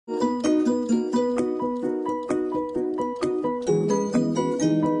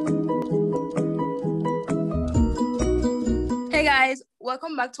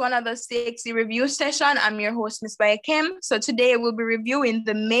welcome back to another CXC review session. I'm your host, Ms. Kim. So today we'll be reviewing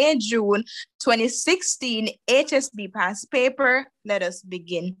the May-June 2016 HSB past paper. Let us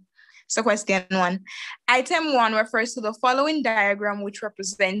begin. So question 1. Item 1 refers to the following diagram which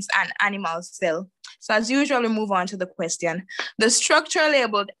represents an animal cell. So as usual, we move on to the question. The structure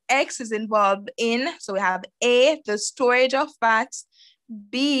labeled X is involved in, so we have A, the storage of fats,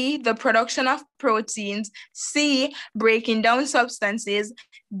 B, the production of proteins, C, breaking down substances,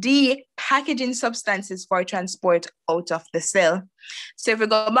 D, packaging substances for transport out of the cell. So if we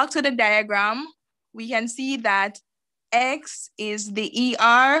go back to the diagram, we can see that X is the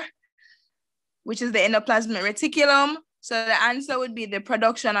ER, which is the endoplasmic reticulum. So the answer would be the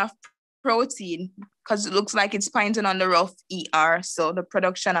production of protein, because it looks like it's pointing on the rough ER. So the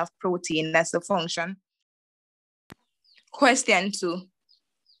production of protein, that's the function. Question 2.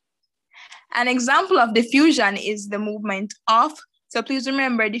 An example of diffusion is the movement of, so please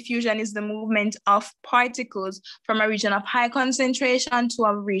remember, diffusion is the movement of particles from a region of high concentration to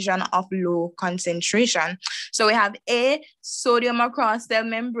a region of low concentration. So we have A, sodium across cell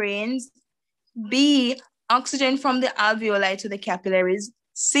membranes, B, oxygen from the alveoli to the capillaries,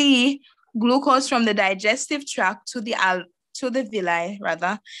 C, glucose from the digestive tract to the villi,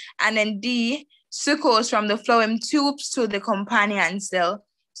 and then D, sucrose from the phloem tubes to the companion cell.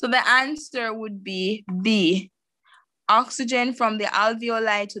 So the answer would be B, oxygen from the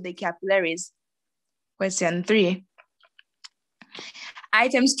alveoli to the capillaries. Question 3.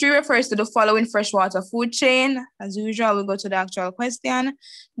 Items 3 refers to the following freshwater food chain. As usual, we go to the actual question.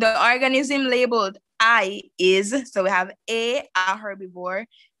 The organism labeled I is, so we have A, a herbivore,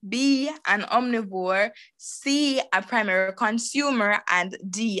 B, an omnivore, C, a primary consumer, and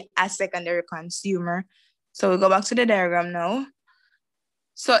D, a secondary consumer. So we go back to the diagram now.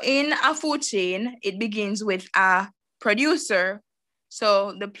 So in a food chain, it begins with a producer.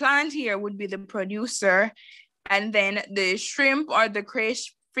 So the plant here would be the producer, and then the shrimp or the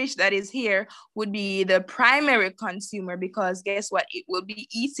fish that is here would be the primary consumer, because guess what? It will be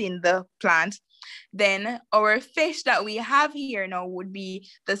eating the plant. Then our fish that we have here now would be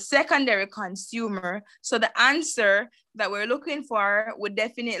the secondary consumer. So the answer that we're looking for would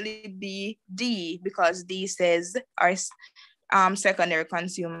definitely be D, because D says our secondary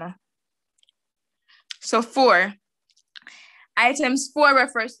consumer. So 4. Items 4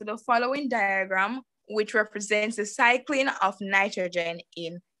 refers to the following diagram, which represents the cycling of nitrogen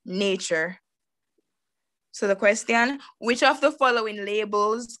in nature. So the question, which of the following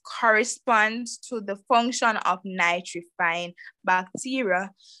labels corresponds to the function of nitrifying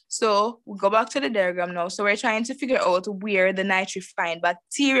bacteria? So we'll go back to the diagram now. So we're trying to figure out where the nitrifying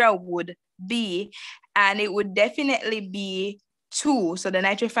bacteria would be, and it would definitely be 2. So the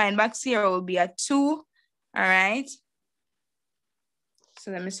nitrifying bacteria will be a 2. All right.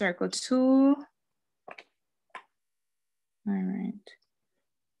 So let me circle 2. All right.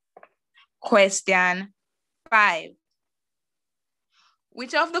 Question 5.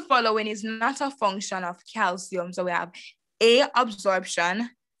 Which of the following is not a function of calcium? So we have A, absorption,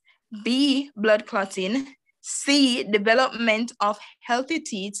 B, blood clotting, C, development of healthy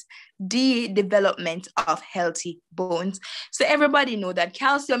teeth, D, development of healthy bones. So everybody know that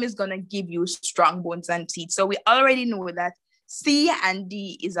calcium is going to give you strong bones and teeth. So we already know that C and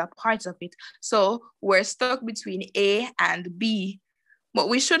D is a part of it. So we're stuck between A and B. But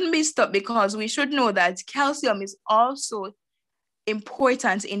we shouldn't be stuck, because we should know that calcium is also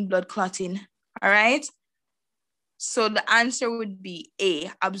important in blood clotting. All right? So the answer would be A,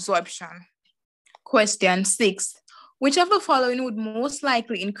 absorption. Question 6. Which of the following would most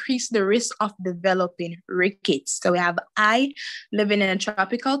likely increase the risk of developing rickets? So we have I, living in a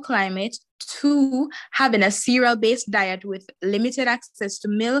tropical climate, 2, having a cereal-based diet with limited access to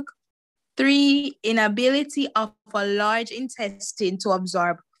milk, 3, inability of a large intestine to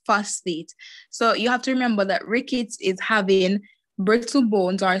absorb phosphate. So you have to remember that rickets is having brittle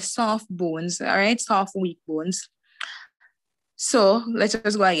bones or soft bones, all right? Soft, weak bones. So let's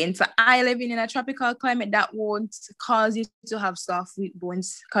just go again. So I, living in a tropical climate, that won't cause you to have soft, weak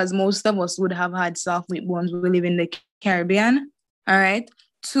bones, because most of us would have had soft, weak bones. We live in the Caribbean, all right?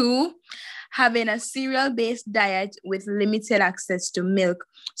 2, having a cereal-based diet with limited access to milk.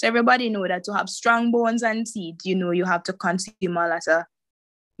 So everybody know that to have strong bones and teeth, you know, you have to consume a lot of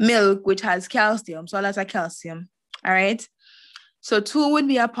milk, which has calcium. So a lot of calcium, all right? So 2 would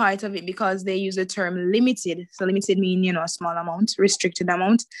be a part of it, because they use the term limited. So limited means, you know, a small amount, restricted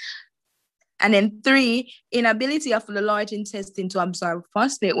amount. And then 3, inability of the large intestine to absorb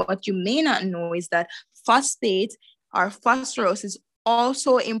phosphate. What you may not know is that phosphate or phosphorus is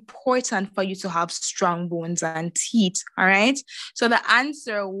also important for you to have strong bones and teeth, all right? So the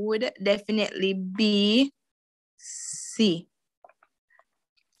answer would definitely be C.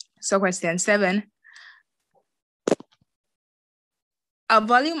 So question 7. A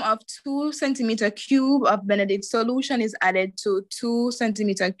volume of 2 centimeter cube of Benedict solution is added to 2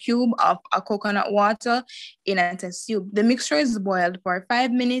 centimeter cube of a coconut water in a test tube. The mixture is boiled for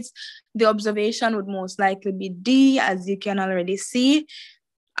 5 minutes. The observation would most likely be D, as you can already see,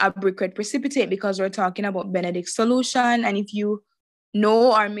 a briquette precipitate, because we're talking about Benedict solution. And if you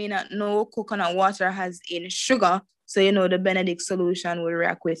know or may not know, coconut water has in sugar, so you know the Benedict solution will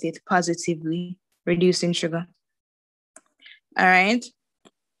react with it positively, reducing sugar. All right.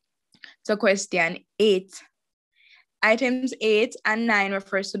 So question 8. Items 8 and 9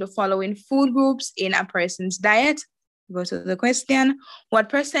 refers to the following food groups in a person's diet. Go to the question. What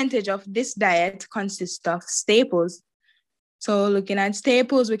percentage of this diet consists of staples? So looking at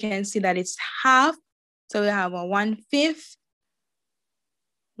staples, we can see that it's half. So we have a 1/5,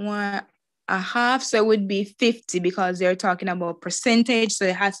 a half. So it would be 50 because they're talking about percentage. So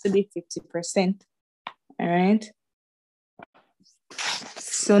it has to be 50%. All right.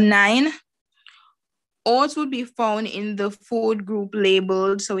 So 9. Oats would be found in the food group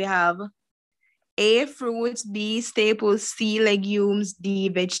labeled. So we have A, fruits, B, staples, C, legumes, D,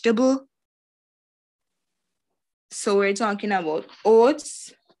 vegetable. So we're talking about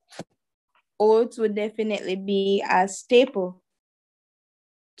oats. Oats would definitely be a staple.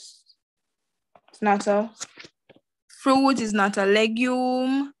 It's not a fruit, is not a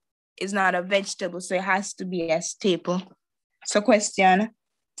legume, is not a vegetable. So it has to be a staple. So question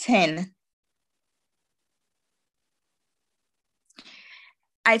 10.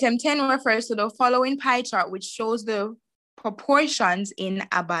 Item 10 refers to the following pie chart, which shows the proportions in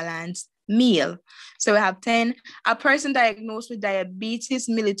a balanced meal. So we have 10. A person diagnosed with diabetes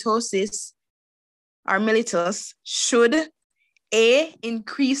mellitus should A,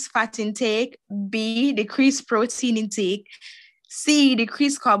 increase fat intake, B, decrease protein intake, C,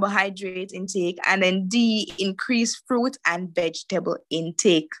 decrease carbohydrate intake, and then D, increase fruit and vegetable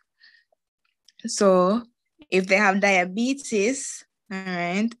intake. So if they have diabetes, all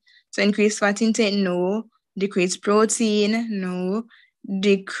right, so increase fat intake, no. Decrease protein, no.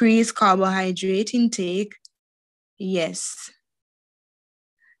 Decrease carbohydrate intake, yes.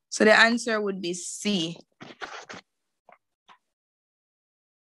 So the answer would be C.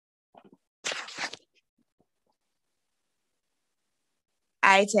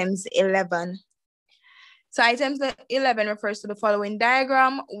 Items 11. So items 11 refers to the following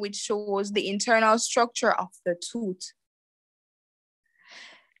diagram, which shows the internal structure of the tooth.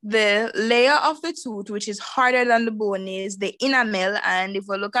 The layer of the tooth, which is harder than the bone, is the enamel. And if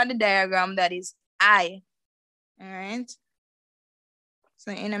we look at the diagram, that is I. All right.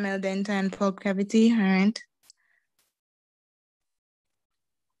 So enamel, dentin, and pulp cavity. All right.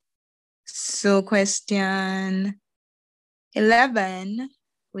 So question 11,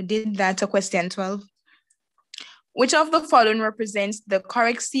 we did that. So question 12. Which of the following represents the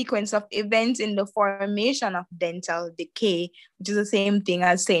correct sequence of events in the formation of dental decay, which is the same thing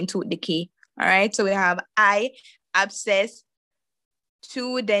as saying tooth decay? All right, so we have I, abscess,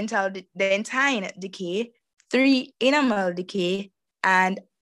 2, dentine decay, 3, enamel decay, and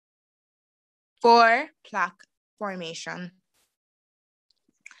 4, plaque formation.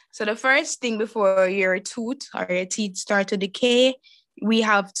 So the first thing before your tooth or your teeth start to decay, we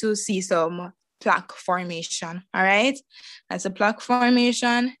have to see some plaque formation, all right? That's a plaque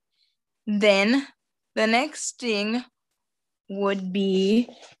formation. Then the next thing would be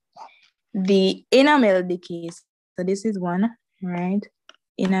the enamel decay. So this is 1, right?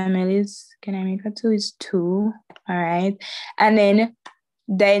 Enamel is, can I make a 2? Is 2, all right? And then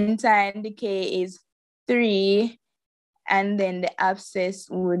dentine decay is 3, and then the abscess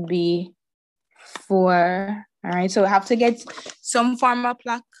would be 4, all right? So we have to get some form of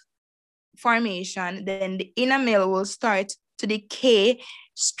plaque formation, then the enamel will start to decay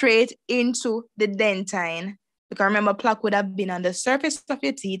straight into the dentine. Because remember, plaque would have been on the surface of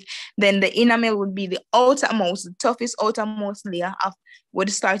your teeth, then the enamel would be the outermost, the toughest outermost layer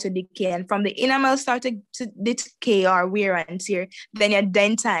would start to decay. And from the enamel starting to decay or wear and tear, then your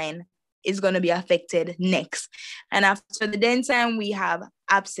dentine is going to be affected next. And after the dentine, we have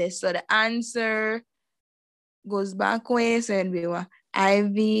abscess. So the answer goes back way. So we were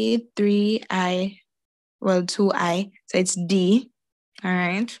IV, 3I, well, 2I. So it's D. All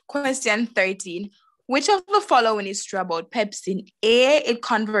right. Question 13. Which of the following is true about pepsin? A, it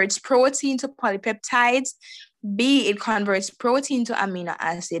converts protein to polypeptides. B, it converts protein to amino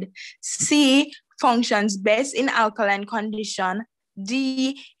acid. C, functions best in alkaline condition.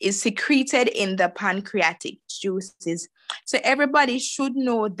 D is secreted in the pancreatic juices. So everybody should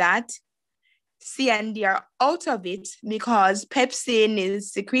know that C and D are out of it because pepsin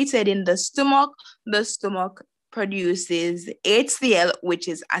is secreted in the stomach. The stomach produces HCl, which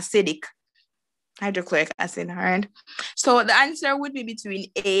is acidic, hydrochloric acid, right? So the answer would be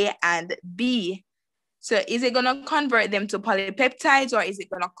between A and B. So is it going to convert them to polypeptides or is it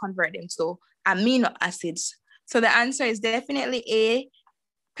going to convert them to amino acids? So the answer is definitely A.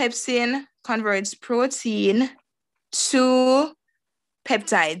 Pepsin converts protein to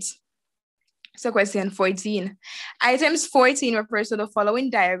peptides. So question 14. Items 14 refers to the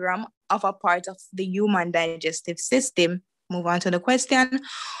following diagram of a part of the human digestive system. Move on to the question.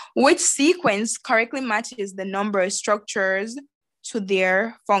 Which sequence correctly matches the number of structures to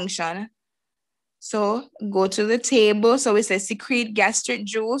their function? So go to the table. So it says secrete gastric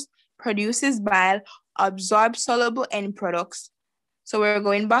juice, produces bile, absorb soluble end products. So we're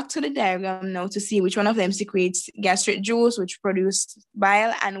going back to the diagram now to see which one of them secretes gastric juice, which produces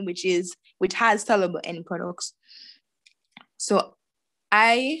bile, and which has soluble end products. So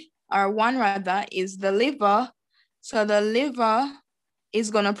one rather is the liver. So the liver is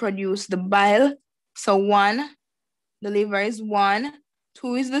gonna produce the bile. So 1, the liver is 1.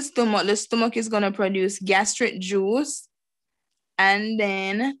 2 is the stomach. The stomach is gonna produce gastric juice. And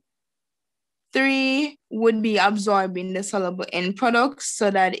then 3 would be absorbing the soluble end products.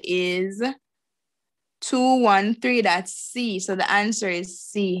 So that is 2, 1, 3, that's C. So the answer is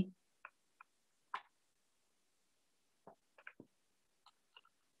C.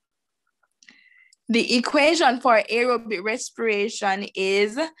 The equation for aerobic respiration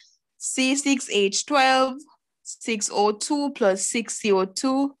is C6H12, 6O2 plus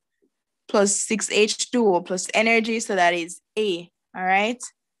 6CO2 plus 6H2O plus energy. So that is A, all right?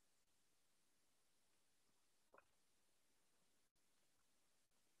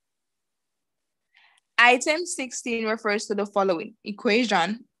 Item 16 refers to the following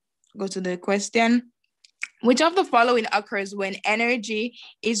equation. Go to the question. Which of the following occurs when energy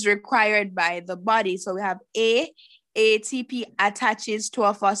is required by the body? So we have A, ATP attaches to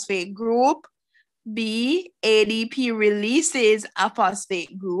a phosphate group. B, ADP releases a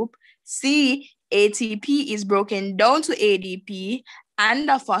phosphate group. C, ATP is broken down to ADP and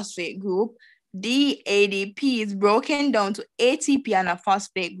a phosphate group. D, ADP is broken down to ATP and a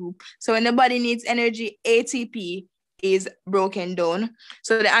phosphate group. So when the body needs energy, ATP is broken down.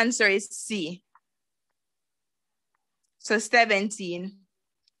 So the answer is C. So 17.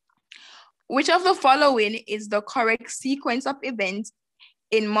 Which of the following is the correct sequence of events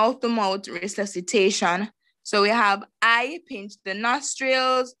in mouth-to-mouth resuscitation? So we have I, pinch the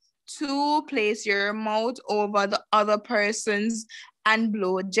nostrils. 2, place your mouth over the other person's and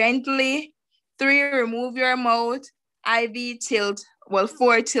blow gently. 3, remove your mouth. IV, tilt.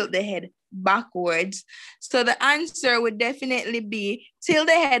 4, tilt the head backwards. So the answer would definitely be tilt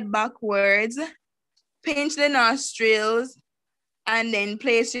the head backwards, pinch the nostrils, and then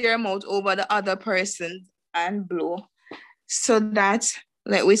place your mouth over the other person and blow. So that,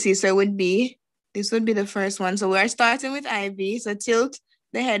 let we see, so it would be, this would be the first one. So we're starting with IV. So tilt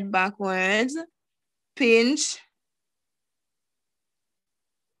the head backwards, pinch,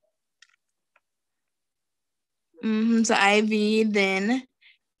 so IV, then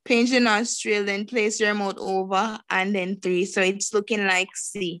pinch the nostril, then place your mouth over, and then 3. So it's looking like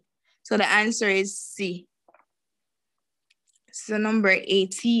C. So the answer is C. So number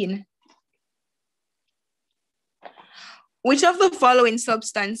 18. Which of the following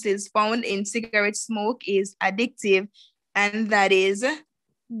substances found in cigarette smoke is addictive? And that is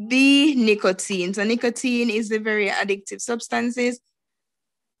B, nicotine. So nicotine is a very addictive substances.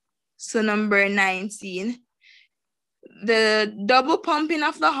 So number 19. The double pumping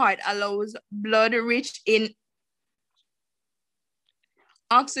of the heart allows blood rich in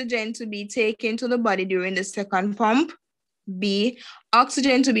oxygen to be taken to the body during the second pump. B,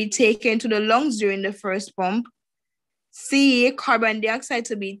 oxygen to be taken to the lungs during the first pump. C, carbon dioxide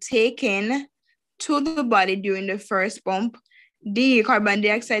to be taken to the body during the first pump. D, carbon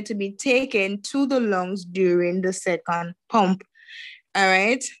dioxide to be taken to the lungs during the second pump. All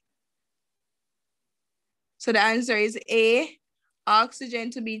right. So the answer is A, oxygen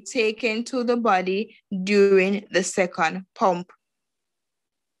to be taken to the body during the second pump.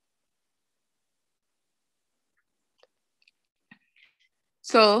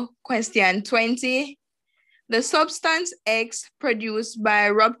 So question 20. The substance X produced by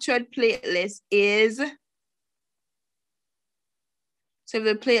ruptured platelets is, so if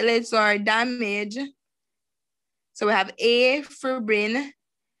the platelets are damaged, so we have A, fibrin,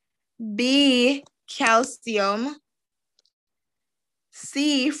 B, calcium,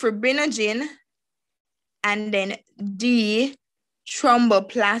 C, fibrinogen, and then D,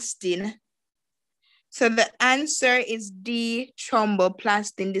 thromboplastin. So the answer is D,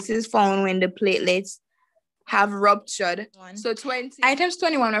 thromboplastin. This is found when the platelets have ruptured. So 20. Items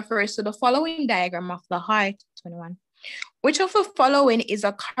 21 refers to the following diagram of the heart. 21. Which of the following is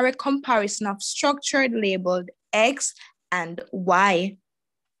a correct comparison of structure labeled X and Y?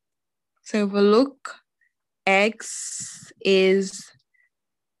 So if we look, X is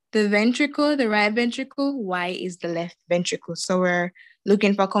the ventricle, the right ventricle, Y is the left ventricle. So we're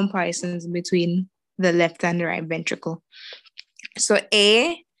looking for comparisons between the left and the right ventricle. So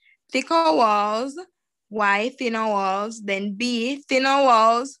A, thicker walls, Y, thinner walls, then B, thinner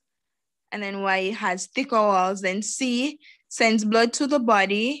walls, and then Y has thicker walls, then C, sends blood to the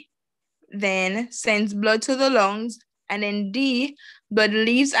body, then sends blood to the lungs, and then D, blood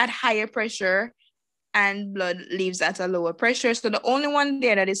leaves at higher pressure and blood leaves at a lower pressure. So the only one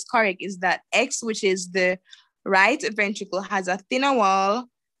there that is correct is that X, which is the right ventricle, has a thinner wall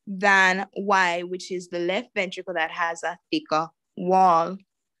than Y, which is the left ventricle that has a thicker wall.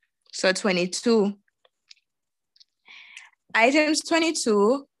 So 22. Items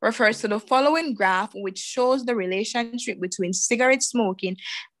 22 refers to the following graph, which shows the relationship between cigarette smoking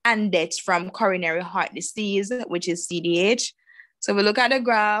and deaths from coronary heart disease, which is CDH. So we look at the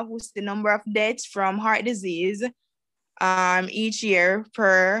graph, we see the number of deaths from heart disease each year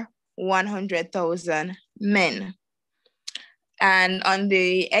per 100,000 men. And on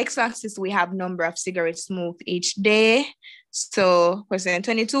the x-axis, we have number of cigarettes smoked each day. So question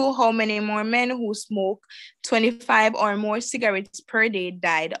 22, how many more men who smoke 25 or more cigarettes per day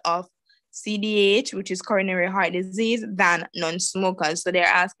died of CDH, which is coronary heart disease, than non-smokers? So they're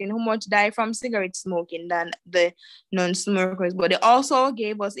asking how much died from cigarette smoking than the non-smokers. But they also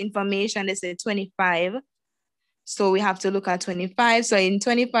gave us information. They said 25. So we have to look at 25. So in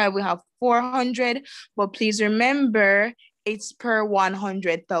 25, we have 400. But please remember, it's per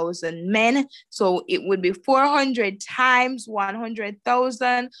 100,000 men. So it would be 400 times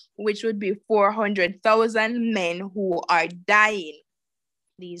 100,000, which would be 400,000 men who are dying.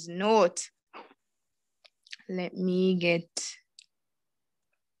 Please note. Let me get...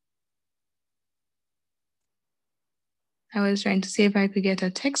 I was trying to see if I could get a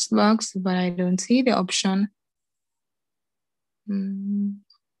text box, but I don't see the option.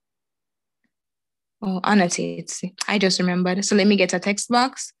 Oh, annotate. I just remembered. So let me get a text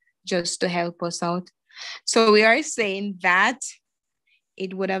box just to help us out. So we are saying that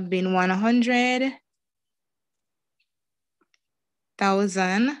it would have been 100,000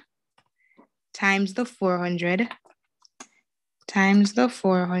 times the 400 times the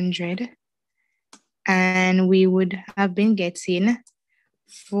 400, and we would have been getting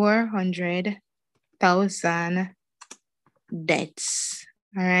 400,000 deaths.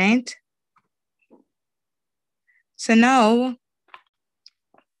 All right. So now,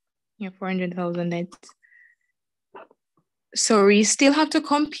 400,000 deaths. So we still have to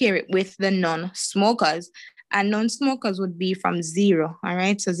compare it with the non-smokers, and non-smokers would be from 0. All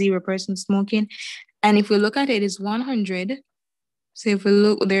right. So 0 person smoking. And if we look at it, it's 100. So if we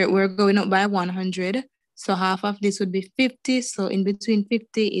look there, we're going up by 100. So half of this would be 50. So in between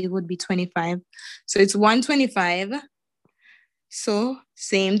 50, it would be 25. So it's 125. So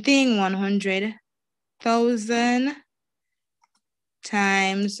same thing, 100,000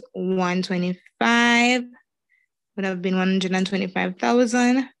 times 125 would have been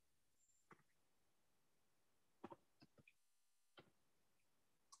 125,000.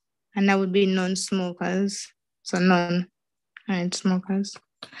 And that would be non-smokers. So non-smokers.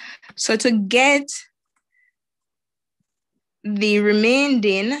 So to get the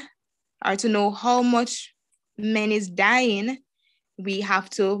remaining, or to know how much men is dying, we have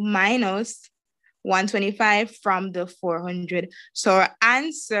to minus 125 from the 400. So our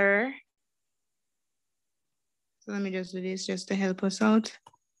answer, so let me just do this just to help us out.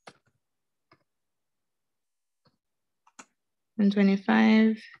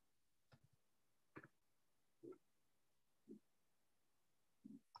 125.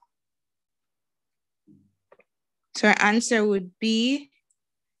 So our answer would be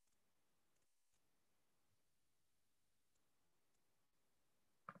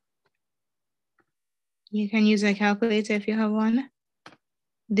you can use a calculator if you have one.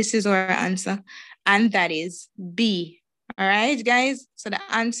 This is our answer, and that is B. All right, guys? So the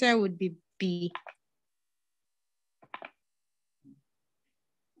answer would be B.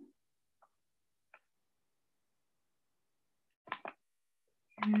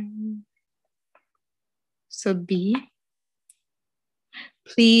 So B.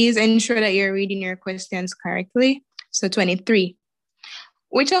 Please ensure that you're reading your questions correctly. So 23.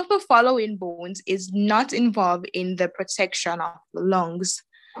 Which of the following bones is not involved in the protection of the lungs?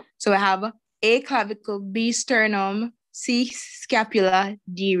 So we have A, clavicle, B, sternum, C, scapula,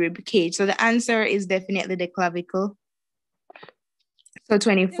 D, rib cage. So the answer is definitely the clavicle. So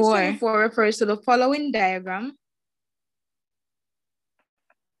 24 refers to the following diagram.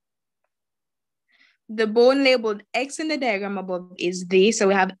 The bone labeled X in the diagram above is D. So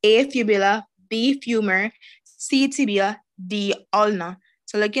we have A, fibula, B, femur, C, tibia, D, ulna.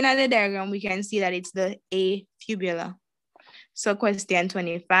 So looking at the diagram, we can see that it's the A, fibula. So question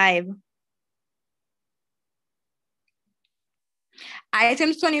 25.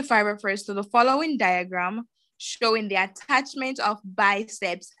 Item 25 refers to the following diagram showing the attachment of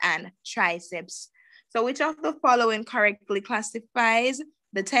biceps and triceps. So which of the following correctly classifies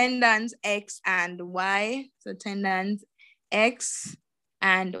the tendons X and Y? So tendons X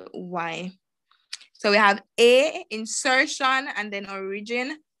and Y. So we have A, insertion and then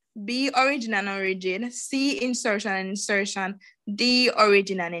origin, B, origin and origin, C, insertion and insertion, D,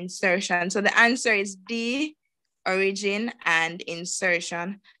 origin and insertion. So the answer is D, origin and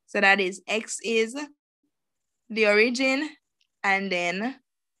insertion. So that is X is the origin and then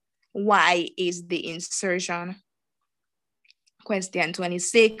Y is the insertion. Question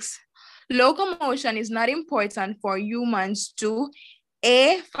 26. Locomotion is not important for humans to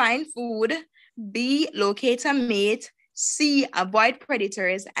A, find food, B, locate a mate, C, avoid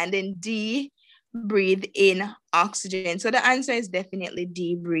predators, and then D, breathe in oxygen. So the answer is definitely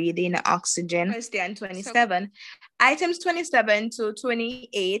D, breathe in oxygen. Question 27. Items 27 to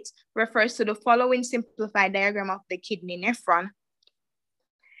 28 refers to the following simplified diagram of the kidney nephron.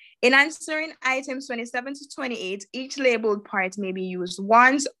 In answering items 27 to 28, each labeled part may be used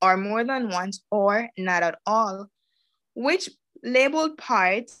once or more than once or not at all. Which labeled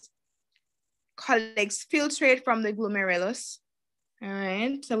part collects filtrate from the glomerulus? All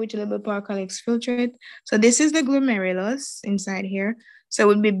right, so which labeled part collects filtrate? So this is the glomerulus inside here. So it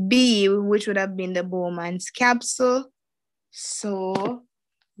would be B, which would have been the Bowman's capsule. So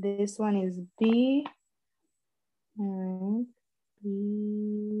this one is B. All right.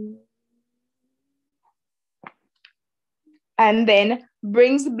 And then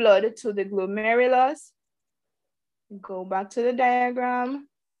brings blood to the glomerulus. Go back to the diagram.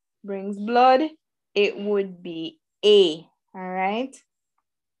 Brings blood. It would be A. All right.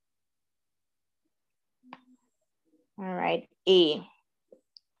 All right, A.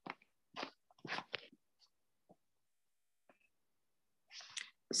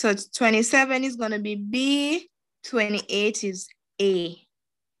 So 27 is going to be B. 28 is A.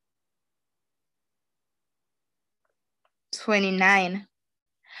 29.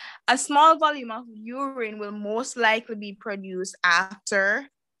 A small volume of urine will most likely be produced after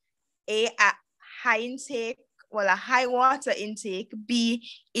A, a high water intake, B,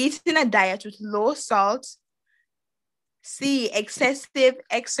 eating a diet with low salt, C, excessive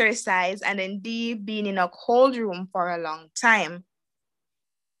exercise, and then D, being in a cold room for a long time.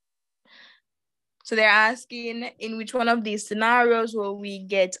 So they're asking in which one of these scenarios will we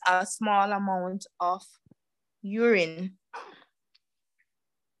get a small amount of urine?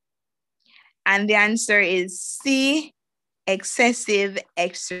 And the answer is C, excessive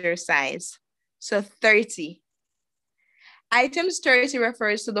exercise. So 30. Items 30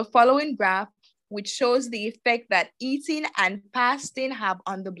 refers to the following graph, which shows the effect that eating and fasting have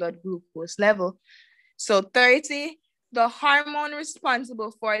on the blood glucose level. So 30, the hormone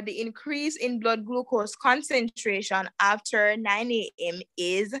responsible for the increase in blood glucose concentration after 9 a.m.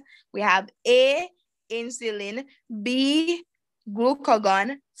 is, we have A, insulin, B,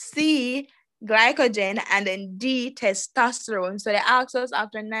 glucagon, C, glycogen, and then D, testosterone. So they asked us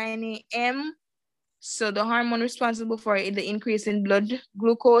after 9 a.m. So the hormone responsible for the increase in blood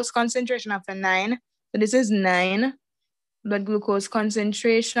glucose concentration after 9. So this is 9, blood glucose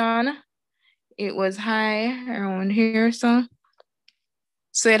concentration. It was high around here, so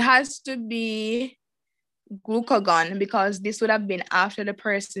it has to be glucagon because this would have been after the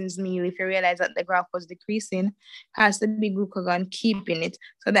person's meal. If you realize that the graph was decreasing, it has to be glucagon keeping it.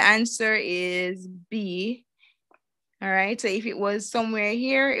 So the answer is B. All right, so if it was somewhere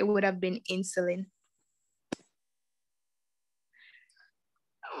here, it would have been insulin.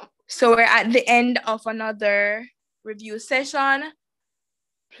 So we're at the end of another review session.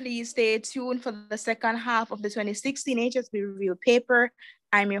 Please stay tuned for the second half of the 2016 HSB review paper.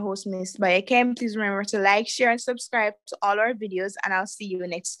 I'm your host, Ms. Bayakem. Please remember to like, share, and subscribe to all our videos, and I'll see you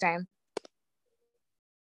next time.